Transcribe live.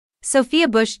Sophia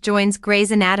Bush joins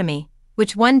Grey's Anatomy,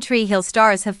 which One Tree Hill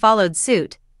stars have followed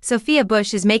suit. Sophia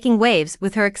Bush is making waves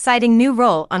with her exciting new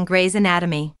role on Grey's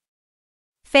Anatomy.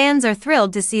 Fans are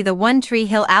thrilled to see the One Tree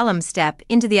Hill alum step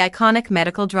into the iconic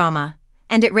medical drama,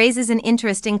 and it raises an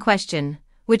interesting question: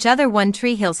 which other One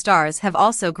Tree Hill stars have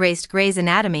also graced Grey's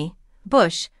Anatomy?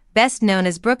 Bush, best known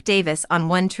as Brooke Davis on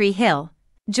One Tree Hill,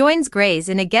 joins Grey's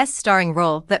in a guest starring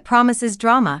role that promises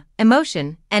drama,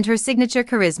 emotion, and her signature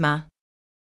charisma.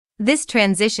 This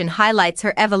transition highlights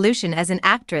her evolution as an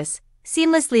actress,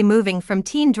 seamlessly moving from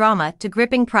teen drama to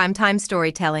gripping primetime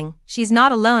storytelling. She's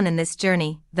not alone in this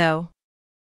journey, though.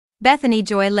 Bethany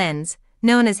Joy Lenz,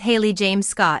 known as Haley James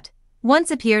Scott,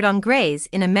 once appeared on Grey's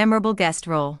in a memorable guest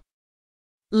role.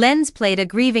 Lenz played a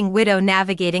grieving widow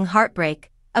navigating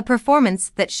heartbreak, a performance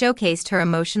that showcased her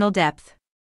emotional depth.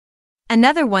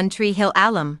 Another One Tree Hill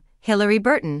alum, Hilary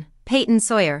Burton, Peyton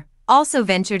Sawyer, also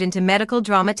ventured into medical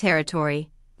drama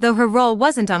territory, though her role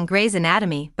wasn't on Grey's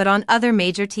Anatomy but on other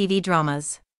major TV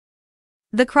dramas.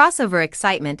 The crossover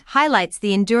excitement highlights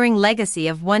the enduring legacy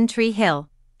of One Tree Hill,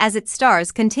 as its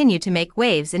stars continue to make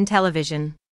waves in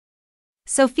television.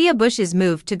 Sophia Bush's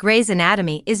move to Grey's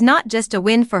Anatomy is not just a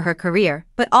win for her career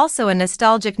but also a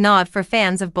nostalgic nod for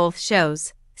fans of both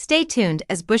shows. Stay tuned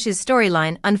as Bush's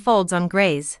storyline unfolds on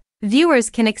Grey's. Viewers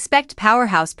can expect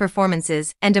powerhouse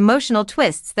performances and emotional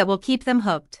twists that will keep them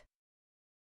hooked.